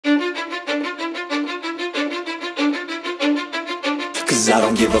Cause I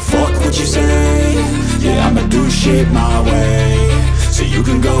don't give a fuck what you say. Yeah, I'ma do shit my way. So you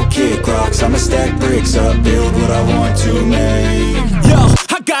can go kick rocks, I'ma stack bricks up, build what I want to make. Yo,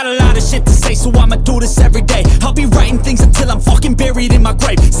 I got a lot of shit to say, so I'ma do this every day. I'll be writing things until I'm fucking buried in my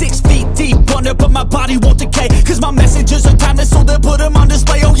grave. 6 feet deep under, but my body won't decay. Cause my messages are timeless, so they'll put them on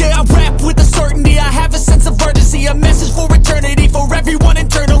display. Oh yeah, I rap with a certainty, I have a sense of urgency. A message for eternity, for everyone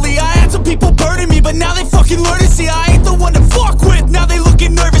internally. I had some people burning me, but now they fucking learn to see I ain't the one to fuck with, now they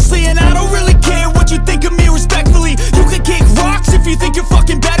looking nervously. And I don't really care what you think of me, respectfully. You can kick rocks if you think you're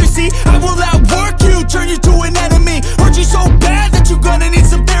fucking better, see. I will outwork you, turn you to an enemy. Hurt you so bad that you're gonna need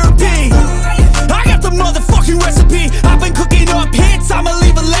some therapy. I got the motherfucking recipe. I've been cooking up hits, I'ma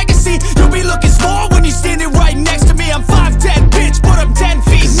leave a legacy. You'll be looking small when you're standing right next to me. I'm 5'10", bitch, but I'm 10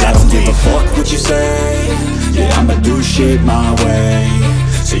 feet. Cause I don't give a fuck what you say. Yeah, I'ma do shit my way.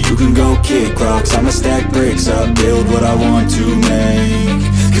 So you can go kick rocks, I'ma stack bricks up, build what I want to make.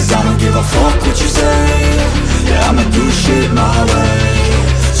 Cause I don't give a fuck what you say. Yeah, I'ma do shit my way.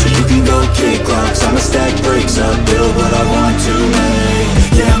 So you can go kick rocks, I'ma stack bricks up, build what I want to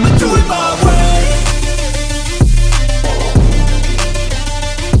make. Yeah, I'ma do it my way.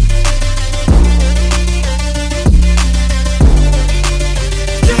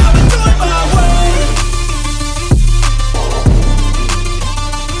 Yeah, I'ma do it my way.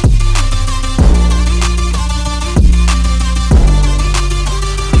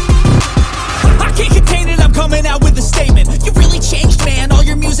 I can't contain it, I'm coming out with a statement. You really changed, man, all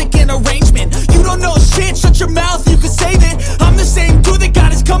your music and arrangement. You don't know shit, shut your mouth, you can save it. I'm the same dude that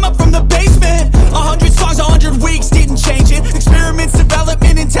got his come up from the basement. 100 songs, 100 weeks, didn't change it. Experiments,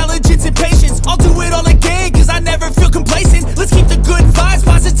 development, intelligence, and patience. I'll do it all again, cause I never feel complacent. Let's keep the good vibes,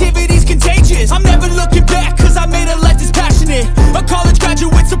 positivity's contagious. I'm never looking back, cause I made a life that's passionate. A college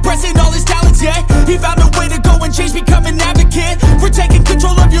graduate suppressing all his talents, yeah. He found a way to go and change, become an advocate for taking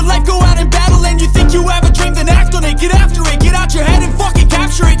control of your life, go out and battle. And you think you have a dream, then act on it. Get after it, get out your head and fucking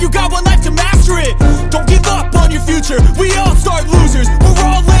capture it. You got one life to master it. Don't give up on your future, we all start losers. We're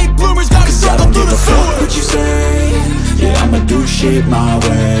all late bloomers, gotta struggle through the sewer. Fuck what you say. Yeah, I'ma do shit my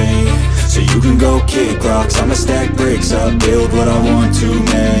way. So you can go kick rocks, I'ma stack bricks up, build what I want to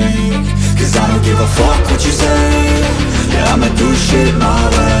make. Cause I don't give a fuck what you say. Yeah, I'ma do shit my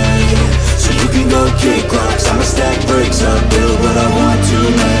way. So you can go kick rocks, I'ma stack bricks up, build what I want to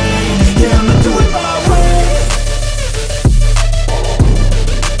make. Yeah, I'ma do it my way.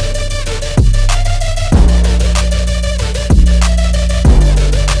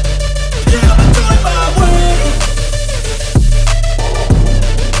 Yeah, I'ma do it my way.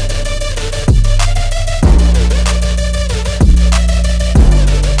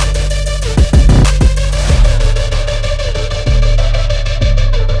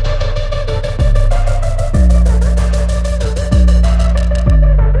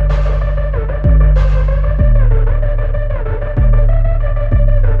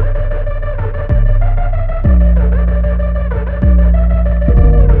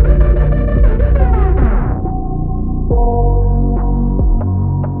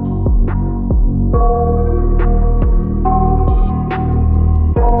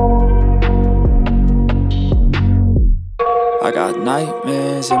 I got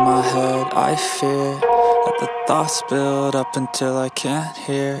nightmares in my head, I fear that the thoughts build up until I can't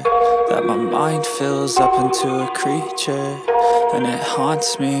hear, that my mind fills up into a creature, and it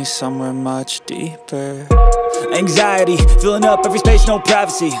haunts me somewhere much deeper. Anxiety, filling up every space, no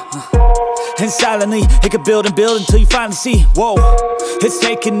privacy. And silently, it could build and build until you finally see, whoa, it's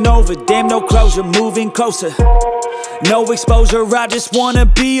taking over, damn no closure, moving closer. No exposure, I just wanna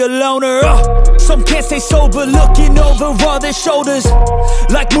be a loner. Some can't stay sober, looking over all their shoulders,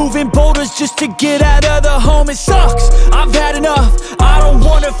 like moving boulders just to get out of the home. It sucks, I've had enough, I don't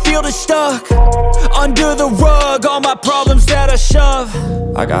wanna feel the stuck under the rug, all my problems that I shove.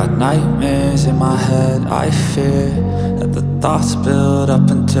 I got nightmares in my head, I fear that the thoughts build up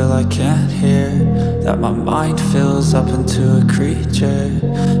until I can't hear, that my mind fills up into a creature,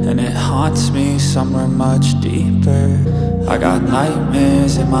 and it haunts me somewhere much deeper. I got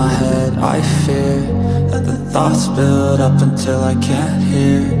nightmares in my head, I fear that the thoughts build up until I can't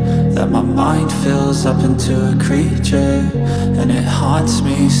hear, that my mind fills up into a creature, and it haunts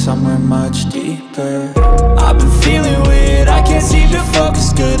me somewhere much deeper. I've been feeling weird, I can't seem to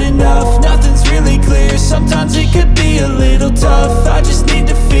focus good enough. Nothing's really clear, sometimes it could be a little tough. I just need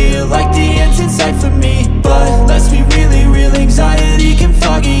to feel like the end's in sight for me, but let's be really real, anxiety can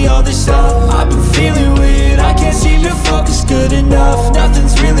foggy all this stuff. I've been feeling weird, I can't seem to focus good enough.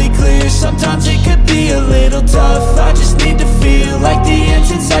 Nothing's really clear, sometimes it could be a little tough. I just need to feel like the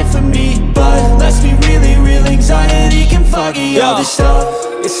end's in sight for me, but let's be really real, anxiety can foggy all this stuff. this stuff.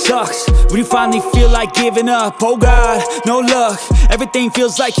 It sucks when you finally feel like giving up. Oh God, no luck. Everything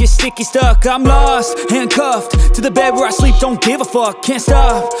feels like you're sticky stuck. I'm lost, handcuffed to the bed where I sleep. Don't give a fuck, can't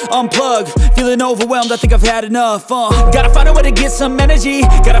stop. Unplug, feeling overwhelmed. I think I've had enough. Gotta find a way to get some energy.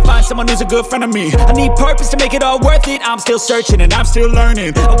 Gotta find someone who's a good friend of me. I need purpose to make it all worth it. I'm still searching and I'm still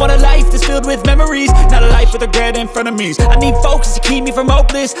learning. I want a life that's filled with memories, not a life with regret in front of me. I need focus to keep me from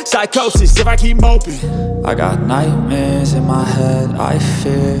hopeless psychosis if I keep moping. I got nightmares in my head, I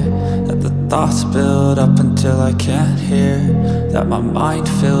fear that the thoughts build up until I can't hear, that my mind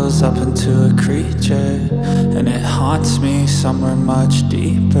fills up into a creature, and it haunts me somewhere much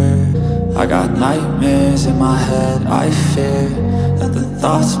deeper. I got nightmares in my head, I fear that the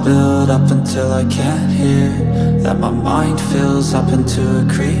thoughts build up until I can't hear, that my mind fills up into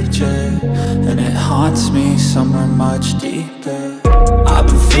a creature, and it haunts me somewhere much deeper. I've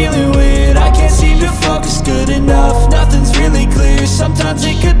been feeling weird, I can't seem to focus good enough. Nothing's really clear, sometimes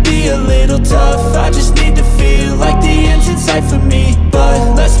it could be a little tough. I just need to feel like the end's in sight for me,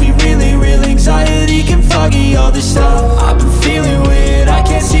 but let's be really real, anxiety can foggy all this stuff. I've been feeling weird, I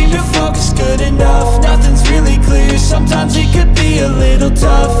can't seem to focus good enough. Nothing's really clear, sometimes it could be a little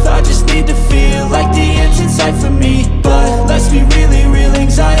tough. I just need to feel like the end's in sight for me, but let's be really real,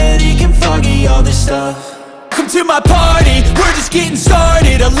 anxiety can foggy all this stuff. Come to my party, we're just getting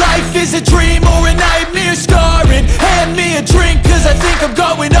started. A life is a dream or a nightmare scarring. Hand me a drink cause I think I'm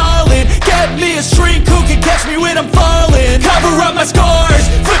going all in. Get me a shrink who can catch me when I'm falling. Cover up my scars,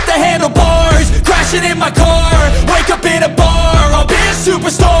 flip the handlebars, crashing in my car, wake up in a bar. I'll be a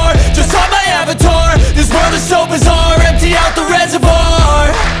superstar, just on my avatar. This world is so bizarre, empty out the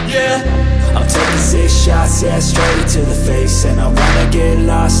reservoir. Yeah, I'm taking 6 shots, yeah, straight to the face. And I wanna get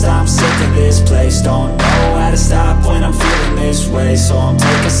lost, I'm sick of this place. Don't know how to stop when I'm feeling this way, so I'm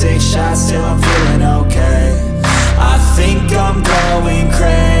taking 6 shots till I'm feeling okay. I think I'm going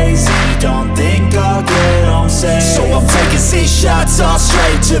crazy, don't think I'll get home safe. So I'm taking 6 shots, all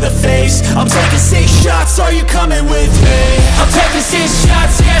straight to the face. I'm taking 6 shots, are you coming with me? I'm taking 6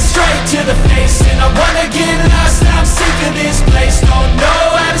 shots, yeah, straight to the face. And I wanna get lost, I'm sick of this place. Don't know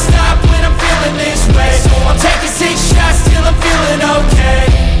how to stop when I'm feeling this way, so I'm taking 6 shots till I'm feeling okay.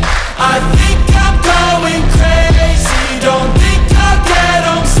 I think I'm going crazy, don't think I'll get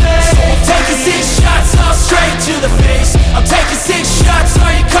home safe. So I'm taking 6 shots, all straight to the face. I'm taking 6 shots,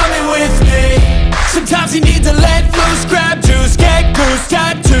 are you coming with me? Sometimes you need to let loose, grab juice, get goose,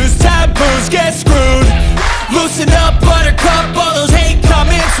 tattoos, taboos, get screwed. Loosen up, buttercup, all those hate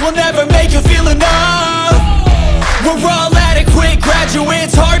comments will never make you feel enough. We're all adequate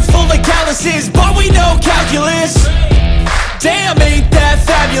graduates, heart full of calluses, but we know calculus. Damn, ain't that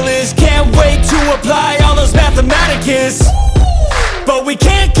fabulous? Can't wait to apply all those mathematicus. But we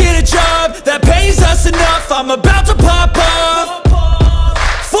can't get a job that pays us enough. I'm about to pop off.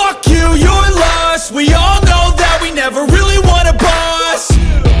 Fuck you, you're lost. We all know that we never really want a boss.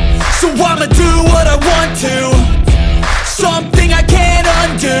 So I'ma do what I want to, something I can't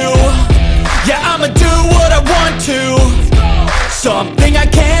undo. Yeah, I'ma do what I want to, something I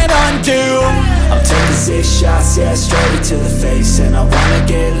can't undo. I'm taking 6 shots, yeah, straight to the face. And I wanna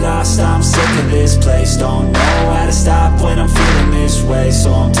get lost, I'm sick of this place. Don't know how to stop when I'm feeling this way,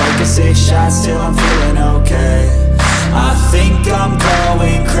 so I'm taking 6 shots till I'm feeling okay. I think I'm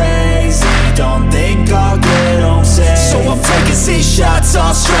going crazy, don't think I'll get home safe. So I'm taking 6 shots,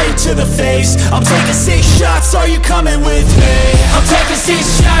 all straight to the face. I'm taking 6 shots, are you coming with me? I'm taking 6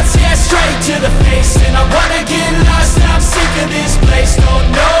 shots, yeah, straight to the face. And I wanna get lost, I'm sick of this place. Don't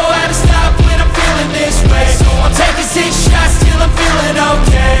know how to stop when I'm feeling this way, so I'm taking 6 shots till I'm feeling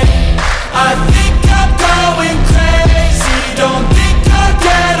okay. I think I'm going crazy, don't think I'll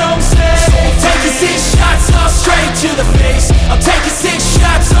get home safe. So I'm taking 6 shots, all straight to the face. I'm taking 6